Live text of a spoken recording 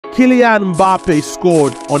Kylian Mbappé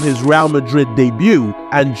scored on his Real Madrid debut,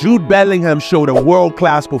 and Jude Bellingham showed a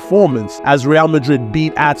world-class performance as Real Madrid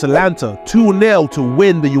beat Atalanta 2-0 to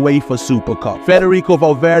win the UEFA Super Cup. Federico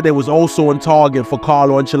Valverde was also on target for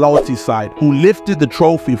Carlo Ancelotti's side, who lifted the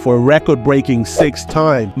trophy for a record-breaking 6th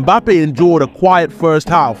time. Mbappé endured a quiet first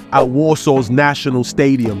half at Warsaw's National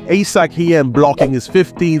Stadium, Isak Hien blocking his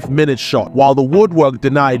 15th minute shot, while the woodwork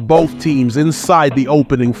denied both teams inside the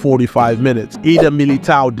opening 45 minutes. Éder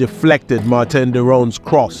Militão deflected Marten De Roon's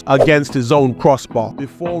cross against his own crossbar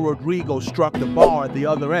before Rodrigo struck the bar at the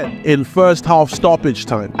other end. In first half stoppage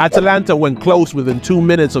time, Atalanta went close within 2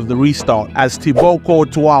 minutes of the restart as Thibaut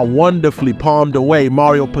Courtois wonderfully palmed away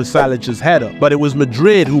Mario Pašalić's header, but it was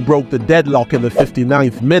Madrid who broke the deadlock in the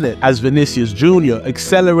 59th minute as Vinícius Júnior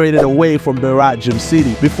accelerated away from Birajim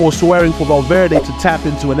City before swearing for Valverde to tap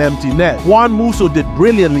into an empty net. Juan Musso did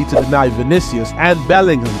brilliantly to deny Vinícius and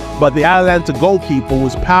Bellingham, but the Atalanta goalkeeper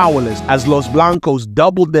was powerless as Los Blancos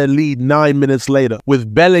doubled their lead 9 minutes later,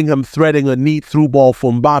 with Bellingham threading a neat through ball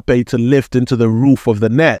for Mbappe to lift into the roof of the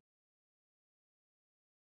net.